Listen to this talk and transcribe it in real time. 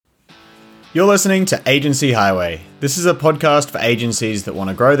You're listening to Agency Highway. This is a podcast for agencies that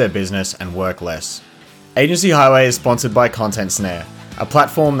want to grow their business and work less. Agency Highway is sponsored by Content Snare, a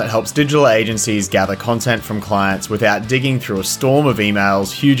platform that helps digital agencies gather content from clients without digging through a storm of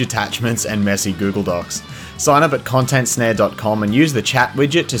emails, huge attachments, and messy Google Docs. Sign up at contentsnare.com and use the chat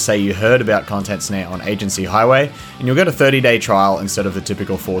widget to say you heard about Content Snare on Agency Highway, and you'll get a 30-day trial instead of the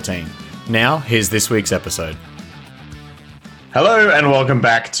typical 14. Now, here's this week's episode. Hello and welcome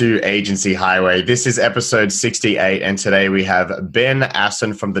back to Agency Highway. This is episode 68, and today we have Ben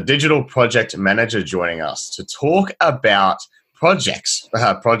Asson from the Digital Project Manager joining us to talk about projects,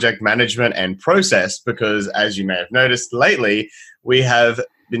 project management and process, because as you may have noticed lately, we have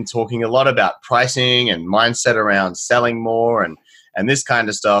been talking a lot about pricing and mindset around selling more and this kind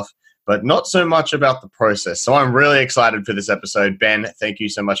of stuff, but not so much about the process. So I'm really excited for this episode. Ben, thank you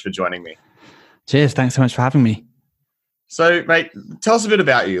so much for joining me. Cheers. Thanks so much for having me. So, mate, tell us a bit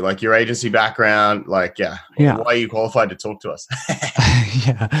about you, like your agency background, why are you qualified to talk to us?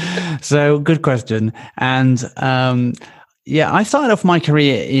 Yeah. So, good question. And I started off my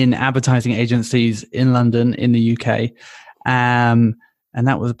career in advertising agencies in London, in the UK. And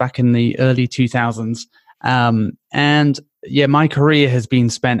that was back in the early 2000s. My career has been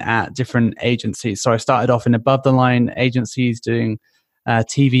spent at different agencies. So I started off in above the line agencies doing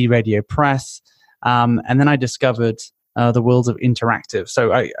TV, radio, press. And then I discovered the world of interactive.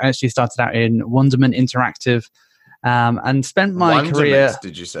 So I actually started out in Wonderman Interactive and spent my career...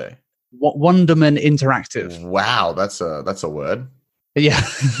 Did you say? Wonderman Interactive. Wow, that's a word. Yeah.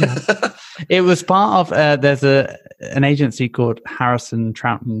 It was part of, there's an agency called Harrison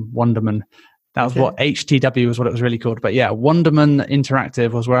Troughton Wonderman. That was what HTW was what it was really called. But yeah, Wonderman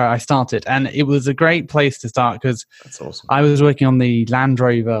Interactive was where I started. And it was a great place to start because that's awesome. I was working on the Land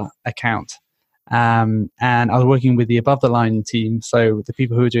Rover account. And I was working with the above the line team. So the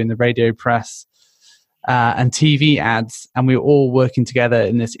people who were doing the radio press and TV ads. And we were all working together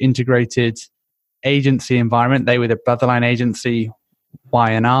in this integrated agency environment. They were the above the line agency,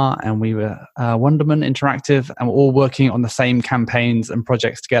 Y&R, and we were Wonderman Interactive, and we're all working on the same campaigns and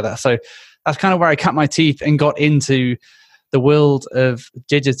projects together. So that's kind of where I cut my teeth and got into the world of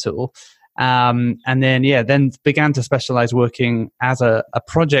digital. And then began to specialize working as a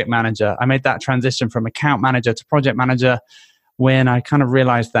project manager. I made that transition from account manager to project manager when I kind of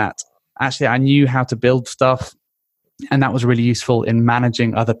realized that actually I knew how to build stuff, and that was really useful in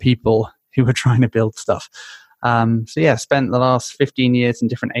managing other people who were trying to build stuff. Spent the last 15 years in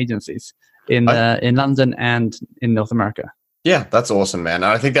different agencies in London and in North America. Yeah, that's awesome, man.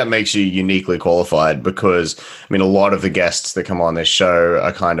 I think that makes you uniquely qualified because, I mean, a lot of the guests that come on this show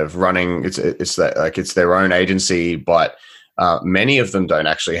are kind of running, it's their own agency, but many of them don't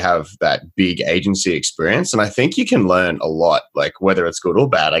actually have that big agency experience. And I think you can learn a lot, like whether it's good or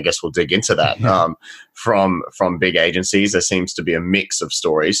bad, I guess we'll dig into that. Yeah. From big agencies, there seems to be a mix of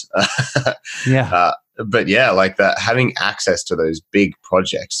stories. Yeah. But yeah, like that, having access to those big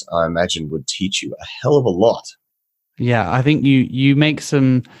projects, I imagine would teach you a hell of a lot. Yeah, I think you make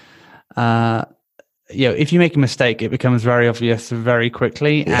some, if you make a mistake, it becomes very obvious very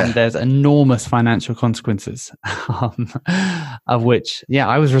quickly, and there's enormous financial consequences, of which,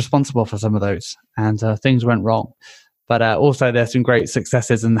 I was responsible for some of those, and things went wrong. But also there's some great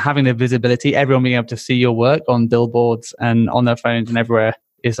successes, and having the visibility, everyone being able to see your work on billboards and on their phones and everywhere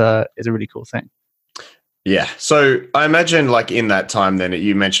is a really cool thing. Yeah. So I imagine like in that time then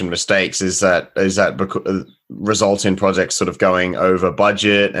you mentioned mistakes. Is that result in projects sort of going over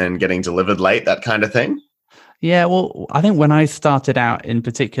budget and getting delivered late, that kind of thing? Yeah. Well, I think when I started out in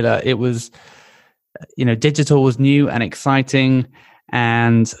particular, it was, digital was new and exciting,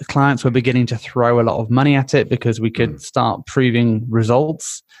 and clients were beginning to throw a lot of money at it because we could start proving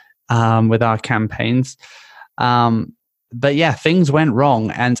results with our campaigns. But yeah, things went wrong.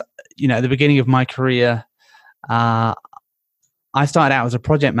 And, at the beginning of my career, I started out as a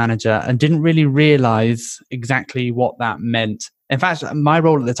project manager and didn't really realize exactly what that meant. In fact, my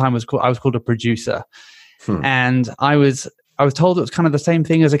role at the time was I was called a producer, and I was told it was kind of the same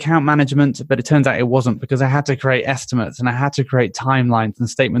thing as account management, but it turns out it wasn't, because I had to create estimates and I had to create timelines and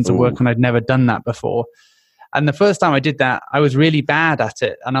statements of work, and I'd never done that before. And the first time I did that, I was really bad at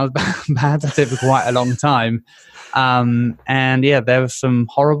it, and I was bad at it for quite a long time. There were some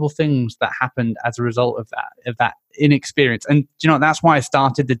horrible things that happened as a result of that inexperience. And that's why I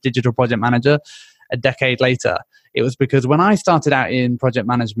started the Digital Project Manager a decade later. It was because when I started out in project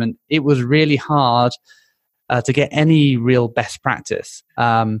management, it was really hard to get any real best practice.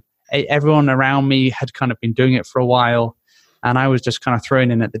 Everyone around me had kind of been doing it for a while, and I was just kind of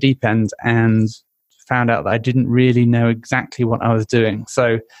thrown in at the deep end and found out that I didn't really know exactly what I was doing.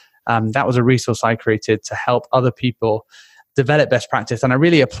 So That was a resource I created to help other people develop best practice and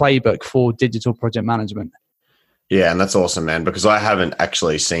really a playbook for digital project management. Yeah, and that's awesome, man, because I haven't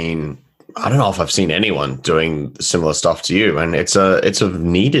actually seen, I don't know if I've seen anyone doing similar stuff to you, and it's a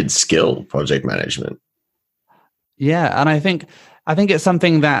needed skill, project management. Yeah, and I think it's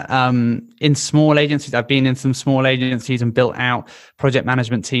something that in small agencies, I've been in some small agencies and built out project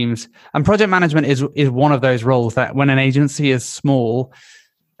management teams. And project management is one of those roles that when an agency is small,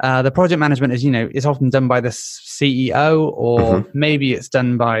 the project management is often done by the CEO or maybe it's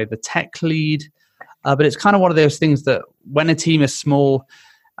done by the tech lead. But it's kind of one of those things that when a team is small,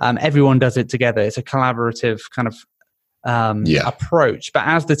 everyone does it together. It's a collaborative kind of approach. But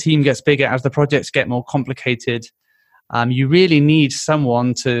as the team gets bigger, as the projects get more complicated, you really need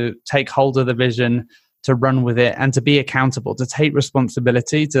someone to take hold of the vision, to run with it, and to be accountable, to take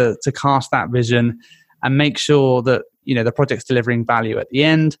responsibility, to cast that vision and make sure that the project's delivering value at the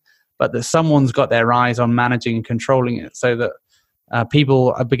end, but that someone's got their eyes on managing and controlling it so that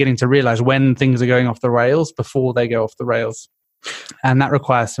people are beginning to realize when things are going off the rails before they go off the rails. And that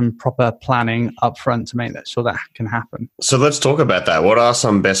requires some proper planning upfront to make sure that can happen. So let's talk about that. What are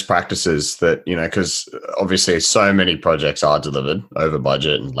some best practices that, because obviously so many projects are delivered over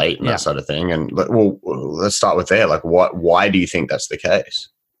budget and late and that sort of thing. And let's start with there. Like why do you think that's the case?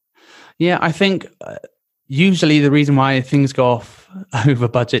 Yeah, I think usually the reason why things go off over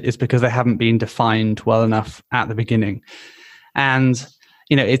budget is because they haven't been defined well enough at the beginning. And,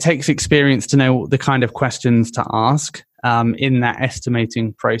 it takes experience to know the kind of questions to ask in that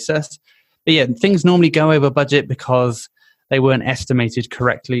estimating process. But yeah, things normally go over budget because they weren't estimated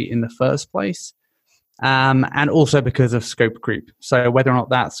correctly in the first place. And also because of scope creep. So whether or not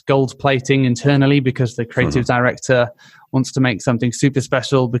that's gold plating internally because the creative director wants to make something super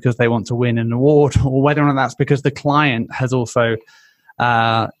special because they want to win an award, or whether or not that's because the client has also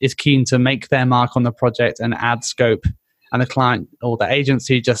is keen to make their mark on the project and add scope. And the client or the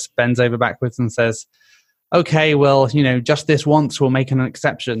agency just bends over backwards and says, okay, well, just this once, we'll make an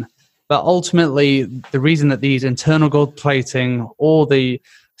exception. But ultimately, the reason that these internal gold plating or the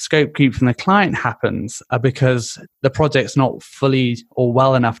scope creep from the client happens are because the project's not fully or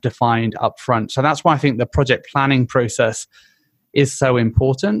well enough defined up front. So that's why I think the project planning process is so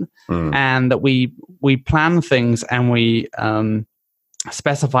important, and that we plan things and we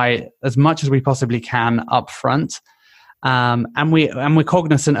specify as much as we possibly can up front. And we're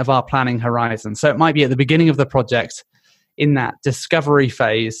cognizant of our planning horizon. So it might be at the beginning of the project, in that discovery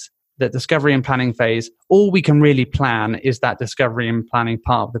phase, that discovery and planning phase, all we can really plan is that discovery and planning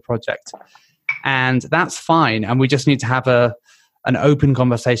part of the project. And that's fine. And we just need to have an open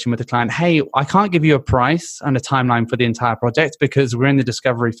conversation with the client. Hey, I can't give you a price and a timeline for the entire project because we're in the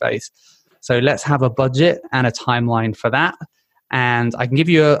discovery phase. So let's have a budget and a timeline for that. And I can give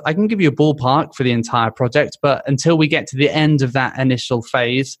you a ballpark for the entire project, but until we get to the end of that initial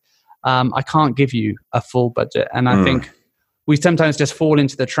phase, I can't give you a full budget. And I think we sometimes just fall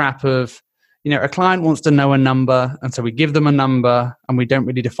into the trap of, a client wants to know a number, and so we give them a number, and we don't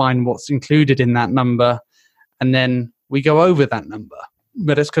really define what's included in that number, and then we go over that number.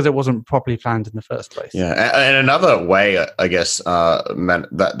 But it's because it wasn't properly planned in the first place. Yeah, and another way, I guess,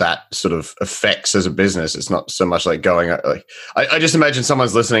 that sort of affects as a business, it's not so much like going. I just imagine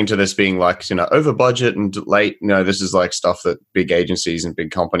someone's listening to this being like, over budget and late. This is like stuff that big agencies and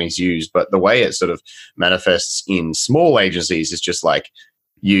big companies use. But the way it sort of manifests in small agencies is just like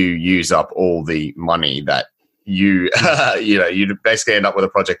you use up all the money that you basically end up with a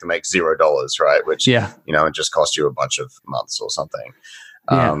project that makes $0, right? Which it just costs you a bunch of months or something.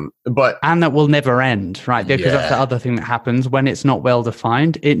 And that will never end, right? Because that's the other thing that happens when it's not well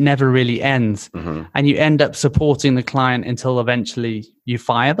defined. It never really ends, and you end up supporting the client until eventually you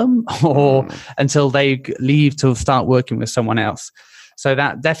fire them, or until they leave to start working with someone else. So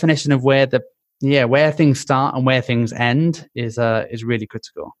that definition of where things start and where things end is really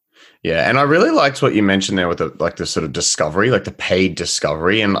critical. Yeah, and I really liked what you mentioned there with the sort of discovery, like the paid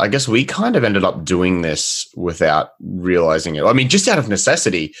discovery. And I guess we kind of ended up doing this without realizing it. I mean, just out of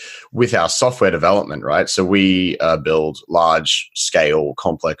necessity with our software development, right? So we build large scale,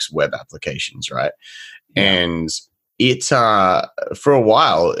 complex web applications, right? Yeah. And it, for a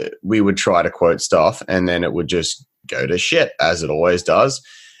while, we would try to quote stuff and then it would just go to shit, as it always does.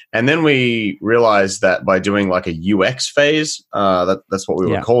 And then we realized that by doing like a UX phase, that's what we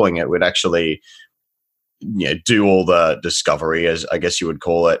were calling it, we'd actually do all the discovery, as I guess you would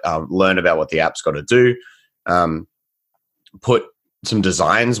call it, learn about what the app's got to do, put some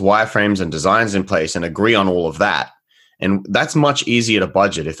designs, wireframes and designs in place and agree on all of that. And that's much easier to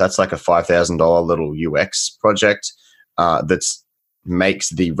budget if that's like a $5,000 little UX project that's makes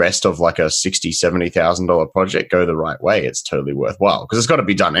the rest of like a $60,000-$70,000 project go the right way, it's totally worthwhile because it's got to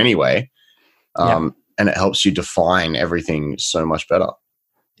be done anyway. And it helps you define everything so much better.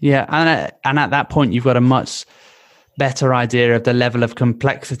 Yeah. And at that point, you've got a much better idea of the level of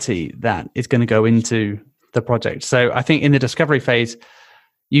complexity that is going to go into the project. So I think in the discovery phase,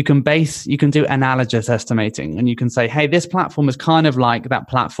 you can do analogous estimating, and you can say, hey, this platform is kind of like that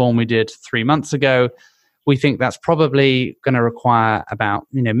platform we did 3 months ago. We think that's probably going to require about,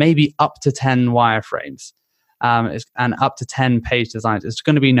 maybe up to 10 wireframes and up to 10 page designs. It's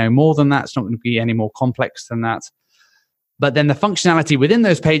going to be no more than that. It's not going to be any more complex than that. But then the functionality within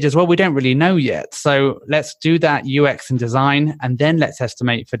those pages, well, we don't really know yet. So let's do that UX and design, and then let's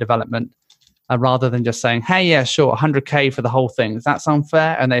estimate for development. Rather than just saying, hey, yeah, sure, 100K for the whole thing. Does that sound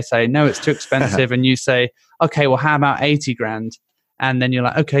fair? And they say, no, it's too expensive. And you say, okay, well, how about 80 grand? And then you're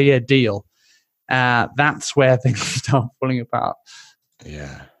like, okay, yeah, deal. That's where things start falling apart.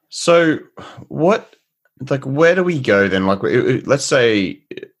 Yeah. So where do we go then? Like, let's say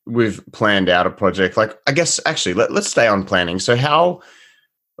we've planned out a project. Like, I guess actually, let's stay on planning. So how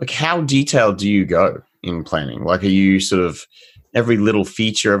detailed do you go in planning? Like, are you sort of every little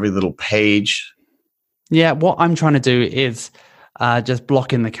feature, every little page? Yeah, what I'm trying to do is just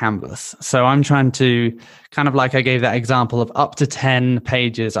block in the canvas. So I'm trying to kind of like I gave that example of up to 10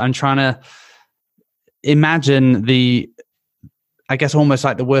 pages. I'm trying to imagine I guess almost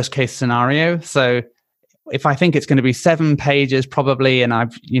like the worst case scenario. So if I think it's going to be 7 pages probably, and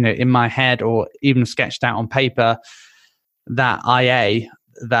I've, in my head or even sketched out on paper that IA,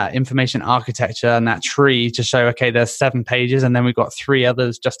 that information architecture and that tree to show, okay, there's 7 pages and then we've got 3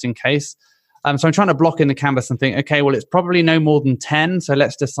 others just in case. So I'm trying to block in the canvas and think, okay, well, it's probably no more than 10. So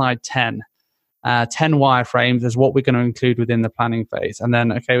let's decide 10. 10 wireframes is what we're going to include within the planning phase. And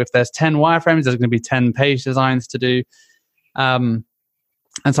then, okay, if there's 10 wireframes, there's going to be 10 page designs to do. And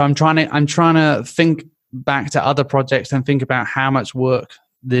so I'm trying to think back to other projects and think about how much work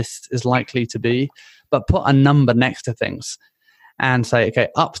this is likely to be, but put a number next to things. And say, okay,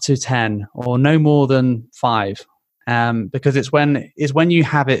 up to 10 or no more than 5. Because it's when you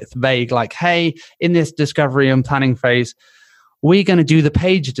have it vague, like, hey, in this discovery and planning phase, we're going to do the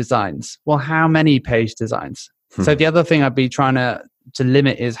page designs. Well, how many page designs? So the other thing I'd be trying to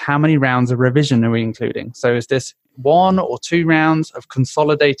limit is how many rounds of revision are we including? So is this 1 or 2 rounds of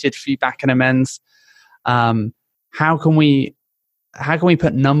consolidated feedback and amends? How can we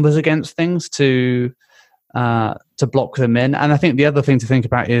put numbers against things to block them in? And I think the other thing to think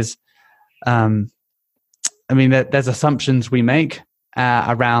about is, there's assumptions we make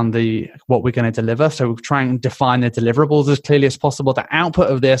around what we're going to deliver. So we'll try and define the deliverables as clearly as possible. The output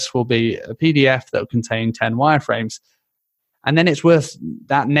of this will be a PDF that will contain 10 wireframes. And then it's worth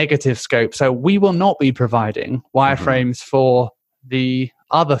that negative scope. So we will not be providing wireframes for the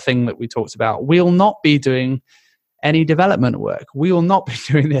other thing that we talked about. We'll not be doing any development work. We will not be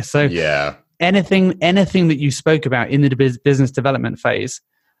doing this. So yeah. Anything that you spoke about in the business development phase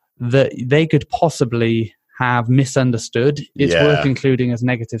that they could possibly have misunderstood, it's worth including as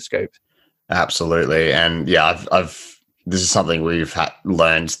negative scope. Absolutely. And yeah, this is something we've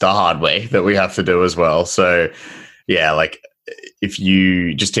learned the hard way that we have to do as well. So yeah, like if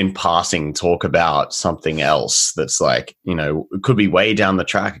you just in passing talk about something else that's like, it could be way down the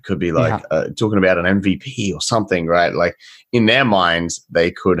track. It could be like talking about an MVP or something, right? Like in their minds,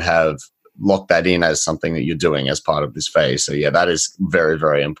 they could have lock that in as something that you're doing as part of this phase. So yeah, that is very,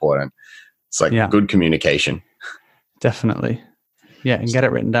 very important. It's like good communication. Definitely. Yeah, and get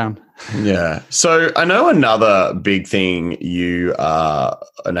it written down. Yeah. So I know another big thing you are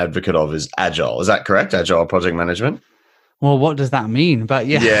an advocate of is Agile. Is that correct? Agile project management? Well, what does that mean? But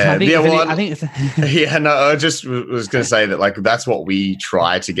I think it's yeah, no, I just was going to say that like that's what we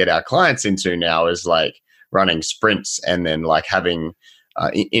try to get our clients into now is like running sprints and then like having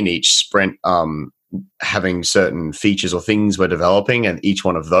in each sprint, having certain features or things we're developing, and each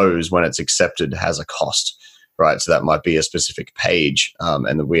one of those, when it's accepted, has a cost, right? So that might be a specific page,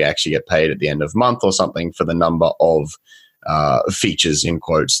 and that we actually get paid at the end of month or something for the number of features, in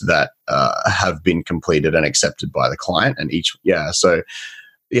quotes, that have been completed and accepted by the client. And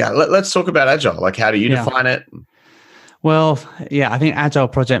let's talk about Agile. Like, how do you define it? Well, yeah, I think Agile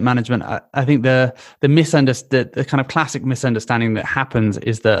project management, I think the kind of classic misunderstanding that happens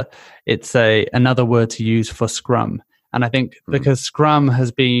is that it's another word to use for Scrum. And I think because Scrum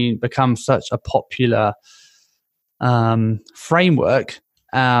has become such a popular framework,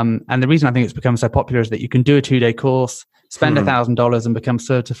 and the reason I think it's become so popular is that you can do a 2-day course, spend $1,000 and become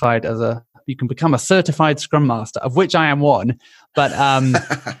certified you can become a certified Scrum Master, of which I am one. But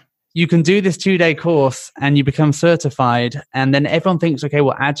you can do this 2-day course and you become certified, and then everyone thinks, okay,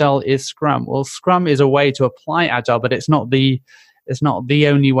 well, Agile is Scrum. Well, Scrum is a way to apply Agile, but it's not the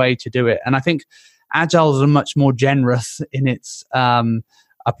only way to do it. And I think Agile is much more generous in its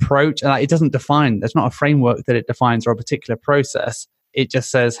approach. It doesn't define, there's not a framework that it defines or a particular process. It just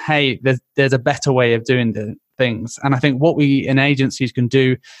says, hey, there's a better way of doing the things. And I think what we in agencies can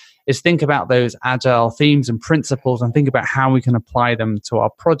do is think about those Agile themes and principles and think about how we can apply them to our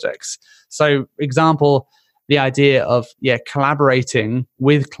projects. So, example, the idea of collaborating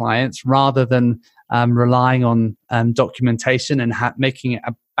with clients rather than relying on documentation and making it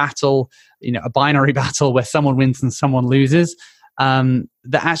a battle, a binary battle where someone wins and someone loses. That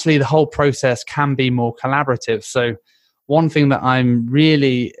actually the whole process can be more collaborative. So, one thing that I'm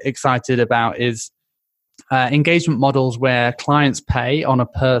really excited about is engagement models where clients pay on a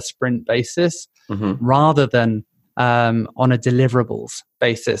per sprint basis rather than on a deliverables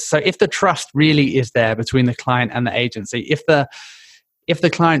basis. So if the trust really is there between the client and the agency, if the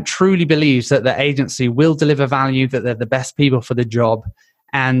client truly believes that the agency will deliver value, that they're the best people for the job,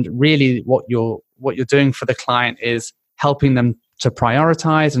 and really what you're doing for the client is helping them to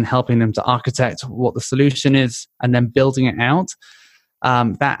prioritize and helping them to architect what the solution is and then building it out.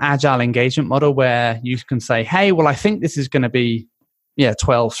 That agile engagement model where you can say, hey, well, I think this is going to be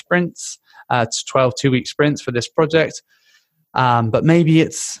 12 sprints, 12 2-week sprints for this project, but maybe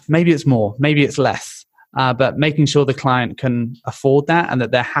it's more, maybe it's less, but making sure the client can afford that and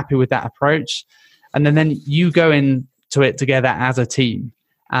that they're happy with that approach. And then you go into it together as a team.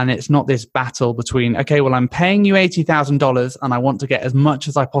 And it's not this battle between, okay, well, I'm paying you $80,000 and I want to get as much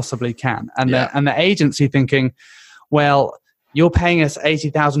as I possibly can. And the agency thinking, well, you're paying us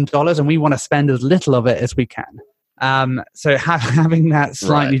 $80,000 and we want to spend as little of it as we can. So having that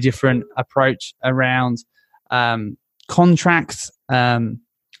slightly different approach around contracts.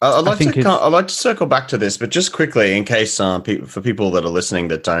 I'd like to circle back to this, but just quickly, in case for people that are listening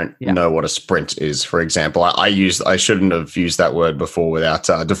that don't know what a sprint is, for example, I shouldn't have used that word before without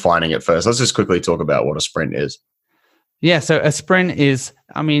defining it first. Let's just quickly talk about what a sprint is. Yeah, so a sprint is,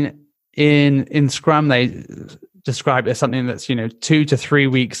 in Scrum, they describe it as something that's 2 to 3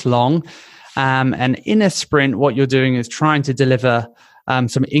 weeks long, and in a sprint what you're doing is trying to deliver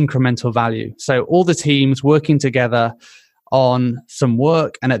some incremental value. So all the teams working together on some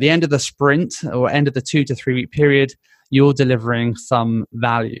work, and at the end of the sprint or end of the 2 to 3 week period, you're delivering some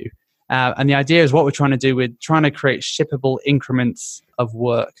value. And the idea is what we're trying to do, we're trying to create shippable increments of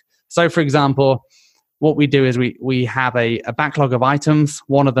work. So for example, what we do is we have a backlog of items.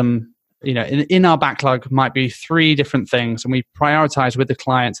 One of them, in our backlog might be 3 different things, and we prioritize with the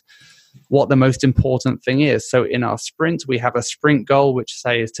client what the most important thing is. So in our sprint, we have a sprint goal, which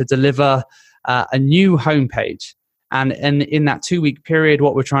is to deliver a new homepage. And in that 2-week period,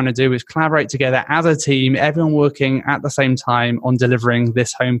 what we're trying to do is collaborate together as a team, everyone working at the same time on delivering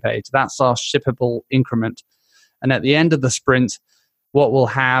this homepage. That's our shippable increment. And at the end of the sprint, what we'll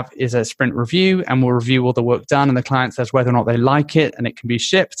have is a sprint review, and we'll review all the work done, and the client says whether or not they like it and it can be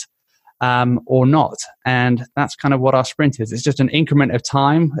shipped or not. And that's kind of what our sprint is. It's just an increment of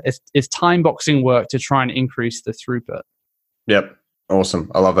time. It's time boxing work to try and increase the throughput. Yep.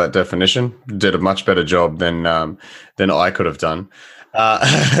 Awesome. I love that definition. Did a much better job than I could have done.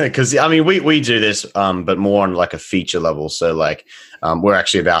 Because we do this, but more on like a feature level. So we're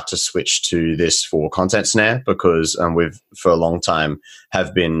actually about to switch to this for Content Snare because we've for a long time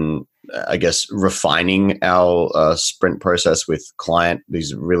have been, refining our sprint process with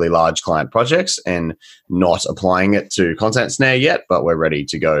these really large client projects and not applying it to Content Snare yet, but we're ready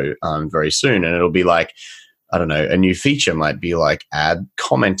to go very soon. And it'll be like, I don't know, a new feature might be like ad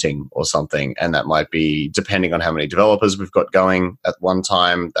commenting or something. And that might be, depending on how many developers we've got going at one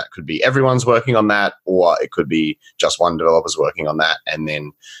time, that could be everyone's working on that, or it could be just one developer's working on that, and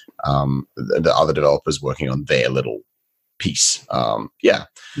then the other developers working on their little piece. So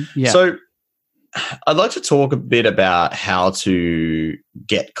I'd like to talk a bit about how to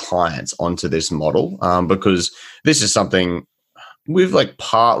get clients onto this model, because this is something we've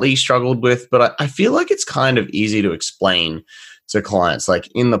partly struggled with, but I feel like it's kind of easy to explain to clients.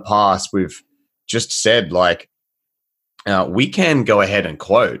 In the past, we've just said we can go ahead and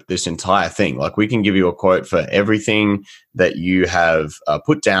quote this entire thing. We can give you a quote for everything that you have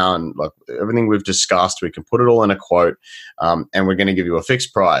put down, everything we've discussed. We can put it all in a quote, and we're going to give you a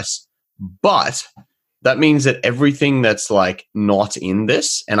fixed price. But that means that everything that's not in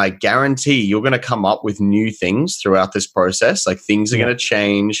this, and I guarantee you're going to come up with new things throughout this process. Things are going to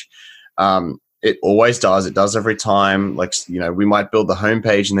change. It always does. It does every time. Like, we might build the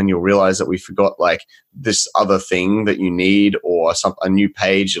homepage and then you'll realize that we forgot like this other thing that you need, or a new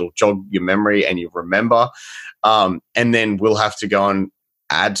page. It'll jog your memory and you remember. And then we'll have to go and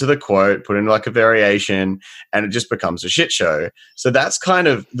add to the quote, put in like a variation, and it just becomes a shit show. So that's kind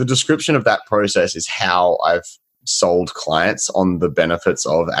of the description of that process, is how I've sold clients on the benefits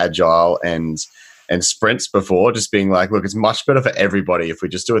of agile and sprints before, just being like, look, it's much better for everybody if we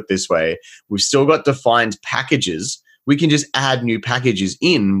just do it this way. We've still got defined packages. We can just add new packages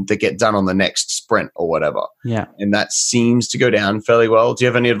in that get done on the next sprint or whatever. Yeah. And that seems to go down fairly well. Do you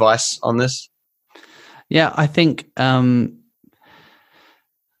have any advice on this? Yeah, I think,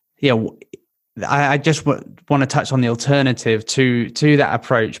 I just want to touch on the alternative to that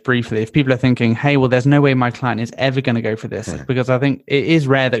approach briefly. If people are thinking, hey, well, there's no way my client is ever going to go for this, because I think it is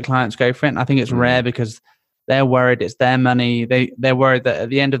rare that clients go for it. And I think it's rare because they're worried it's their money. They're worried that at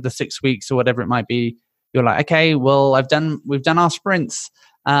the end of the 6 weeks or whatever it might be, you're like, okay, well, we've done our sprints.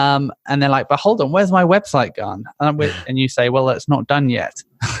 And they're like, but hold on, where's my website gone? And you say, well, it's not done yet.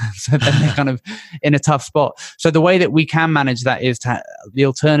 So then they're kind of in a tough spot. So the way that we can manage that is an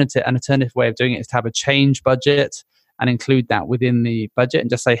alternative way of doing it is to have a change budget and include that within the budget and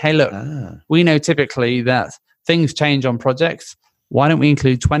just say, hey, look, we know typically that things change on projects. Why don't we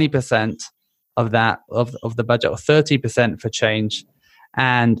include 20% of that, of the budget, or 30% for change?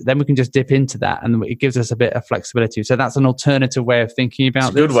 And then we can just dip into that, and it gives us a bit of flexibility. So that's an alternative way of thinking about it.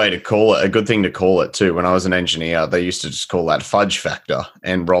 It's a good way to call it, a good thing to call it too. When I was an engineer, they used to just call that fudge factor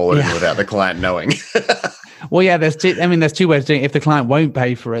and roll it in without the client knowing. Well, yeah, there's two ways of doing it. If the client won't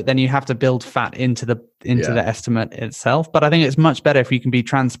pay for it, then you have to build fat into the estimate itself. But I think it's much better if you can be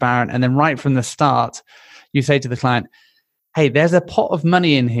transparent, and then right from the start, you say to the client, hey, there's a pot of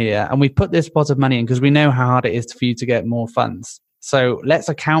money in here, and we put this pot of money in because we know how hard it is for you to get more funds. So let's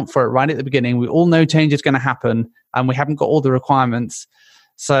account for it right at the beginning. We all know change is going to happen, and we haven't got all the requirements.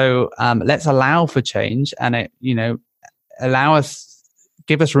 So let's allow for change, and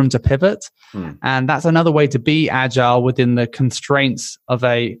give us room to pivot. And that's another way to be agile within the constraints of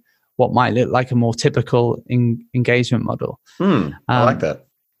what might look like a more typical engagement model. I like that.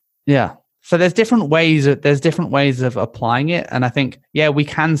 Yeah. So there's different ways of applying it, and I think we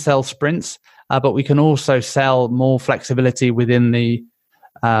can sell sprints. But we can also sell more flexibility within the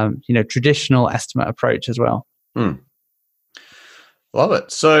traditional estimate approach as well. Love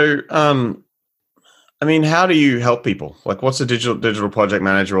it. So, how do you help people? Like, what's a digital project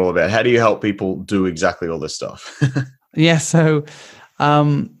manager all about? How do you help people do exactly all this stuff? So,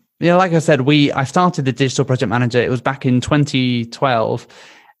 like I said, I started the Digital Project Manager. It was back in 2012,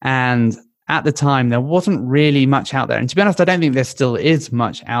 and at the time there wasn't really much out there. And to be honest, I don't think there still is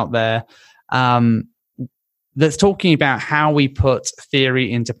much out there that's talking about how we put theory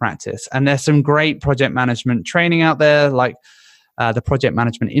into practice. And there's some great project management training out there, like the Project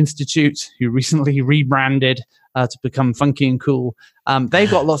Management Institute, who recently rebranded to become funky and cool. They've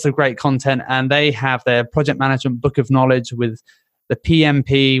got lots of great content, and they have their project management book of knowledge with the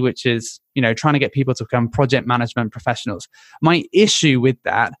PMP, which is, trying to get people to become project management professionals. My issue with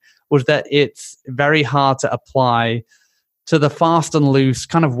that was that it's very hard to apply to the fast and loose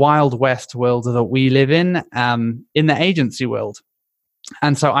kind of Wild West world that we live in the agency world.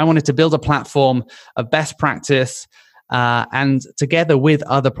 And so I wanted to build a platform of best practice and together with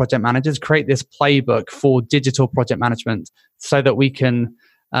other project managers, create this playbook for digital project management so that we can,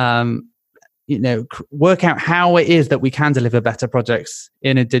 work out how it is that we can deliver better projects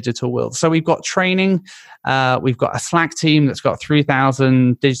in a digital world. So we've got training. We've got a Slack team that's got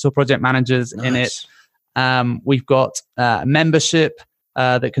 3,000 digital project managers in it. We've got membership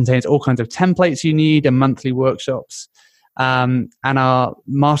that contains all kinds of templates you need and monthly workshops. And our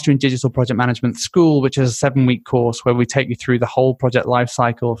Mastering Digital Project Management School, which is a 7-week course where we take you through the whole project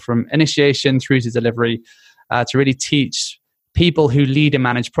lifecycle from initiation through to delivery to really teach people who lead and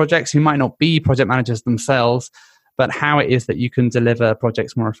manage projects who might not be project managers themselves, but how it is that you can deliver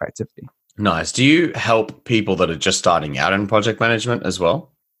projects more effectively. Nice. Do you help people that are just starting out in project management as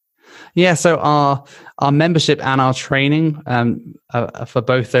well? Yeah, so our membership and our training are for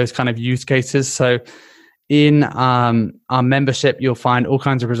both those kind of use cases. So in our membership, you'll find all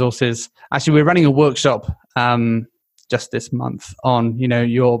kinds of resources. Actually, we're running a workshop just this month on,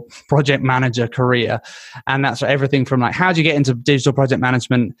 your project manager career. And that's everything from like, how do you get into digital project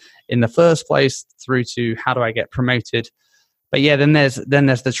management in the first place through to how do I get promoted? But yeah, then there's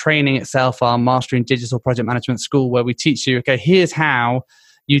the training itself, our Mastering Digital Project Management School, where we teach you, okay, here's how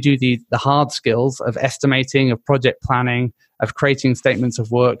you do the hard skills of estimating, of project planning, of creating statements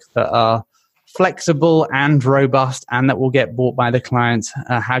of work that are flexible and robust, and that will get bought by the client.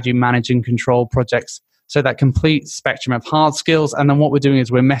 How do you manage and control projects? So that complete spectrum of hard skills. And then what we're doing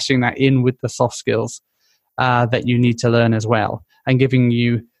is we're meshing that in with the soft skills that you need to learn as well, and giving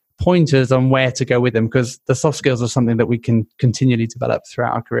you pointers on where to go with them, because the soft skills are something that we can continually develop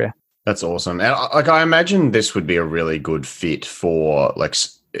throughout our career. That's awesome. And I imagine this would be a really good fit for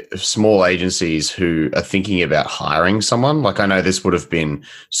small agencies who are thinking about hiring someone. I know this would have been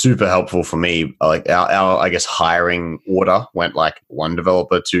super helpful for me. Our I guess hiring order went 1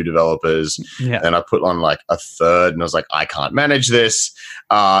 developer, 2 developers. Yeah. Then I put on a third, and I was like, I can't manage this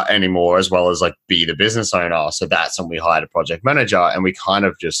anymore, as well as be the business owner. So that's when we hired a project manager, and we kind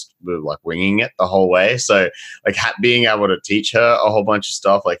of just were winging it the whole way. So being able to teach her a whole bunch of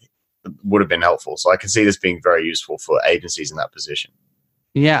stuff would have been helpful. So I can see this being very useful for agencies in that position.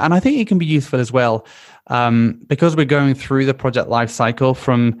 Yeah, and I think it can be useful as well because we're going through the project life cycle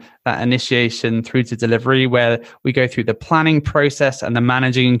from that initiation through to delivery, where we go through the planning process and the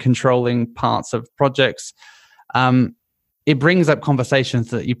managing and controlling parts of projects. It brings up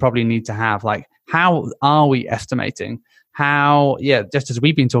conversations that you probably need to have, how are we estimating? Just as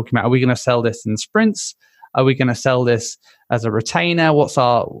we've been talking about, are we going to sell this in sprints? Are we going to sell this as a retainer? What's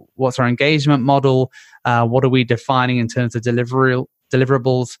our engagement model? What are we defining in terms of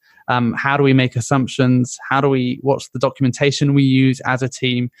deliverables? How do we make assumptions? What's the documentation we use as a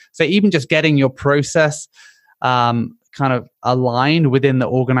team? So even just getting your process kind of aligned within the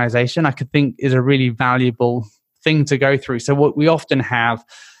organization, I could think is a really valuable thing to go through. So what we often have,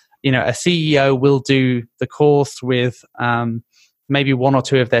 a CEO will do the course with maybe 1 or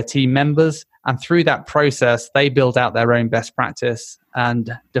 2 of their team members. And through that process, they build out their own best practice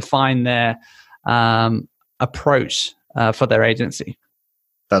and define their approach for their agency.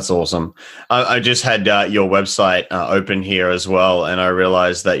 That's awesome. I just had your website open here as well, and I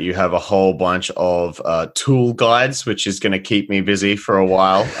realized that you have a whole bunch of tool guides, which is going to keep me busy for a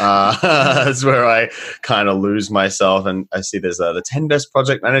while. That's where I kind of lose myself. And I see there's the 10 best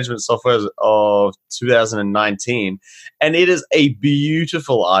project management software of 2019. And it is a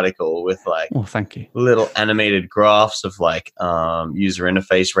beautiful article with thank you. Little animated graphs of user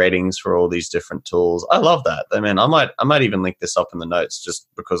interface ratings for all these different tools. I love that. I mean, I might even link this up in the notes just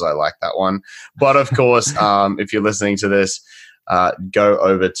because I like that one. But of course, if you're listening to this, go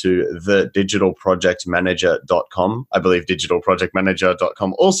over to thedigitalprojectmanager.com. I believe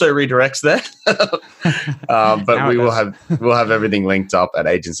digitalprojectmanager.com also redirects there. But we'll have everything linked up at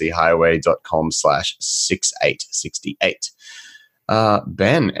agencyhighway.com/6868.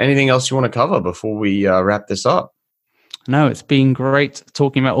 Ben, anything else you want to cover before we wrap this up? No, it's been great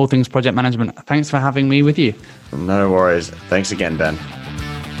talking about all things project management. Thanks for having me with you. No worries. Thanks again, Ben.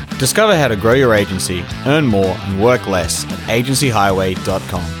 Discover how to grow your agency, earn more, and work less at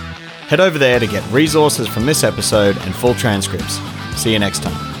agencyhighway.com. Head over there to get resources from this episode and full transcripts. See you next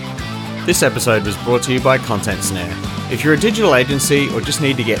time. This episode was brought to you by Content Snare. If you're a digital agency or just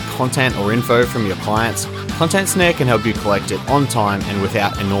need to get content or info from your clients, Content Snare can help you collect it on time and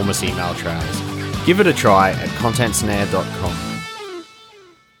without enormous email trails. Give it a try at contentsnare.com.